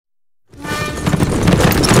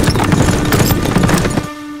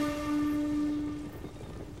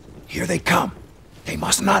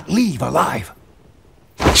must not leave alive.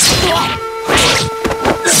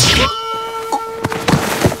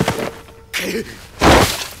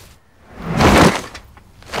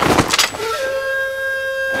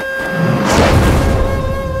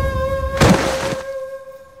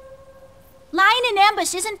 Lying in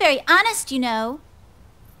ambush isn't very honest, you know.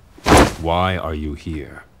 Why are you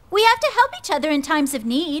here? We have to help each other in times of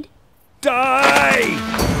need. Die!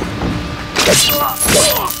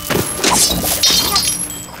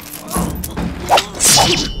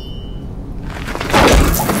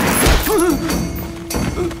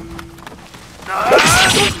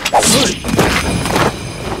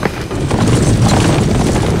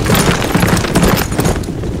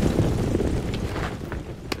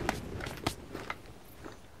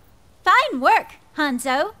 Fine work,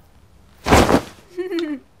 Hanzo.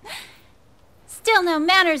 Still no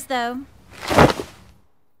manners, though.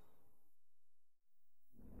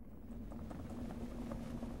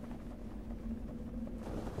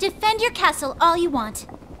 Defend your castle all you want.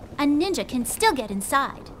 A ninja can still get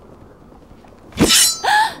inside.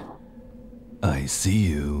 I see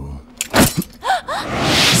you.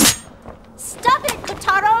 Stop it,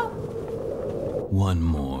 Kotaro! One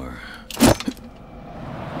more.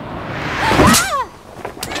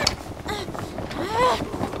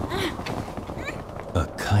 A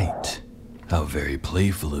kite. How very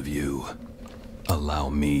playful of you. Allow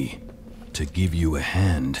me to give you a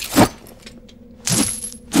hand.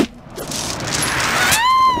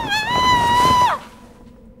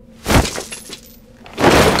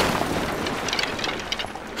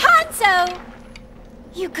 Hanzo!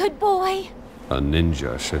 You good boy. A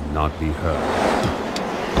ninja should not be hurt.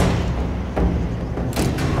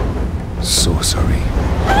 Sorcery.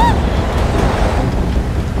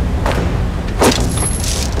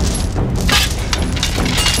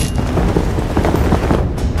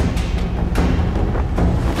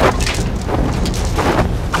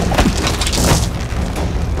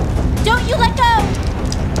 Don't you let go!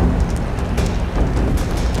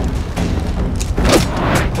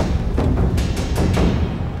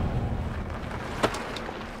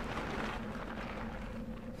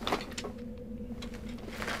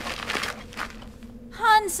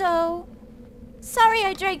 Hanzo, sorry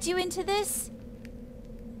I dragged you into this.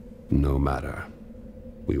 No matter.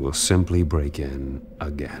 We will simply break in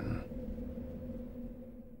again.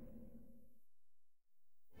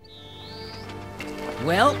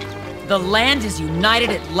 Well, the land is united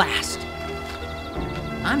at last.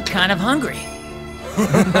 I'm kind of hungry.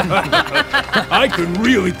 I could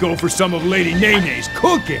really go for some of Lady Nene's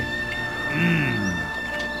cooking.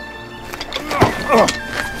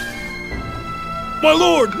 My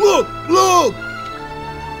lord, look! Look!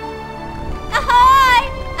 Ahoy!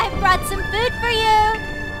 I brought some food for you.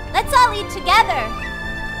 Let's all eat together.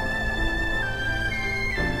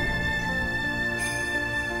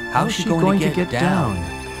 How's she going to get down?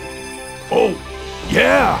 Oh,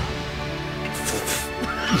 yeah!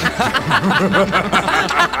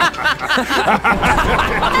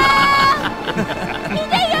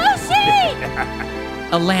 Hideyoshi!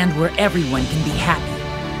 A land where everyone can be happy.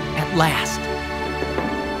 At last.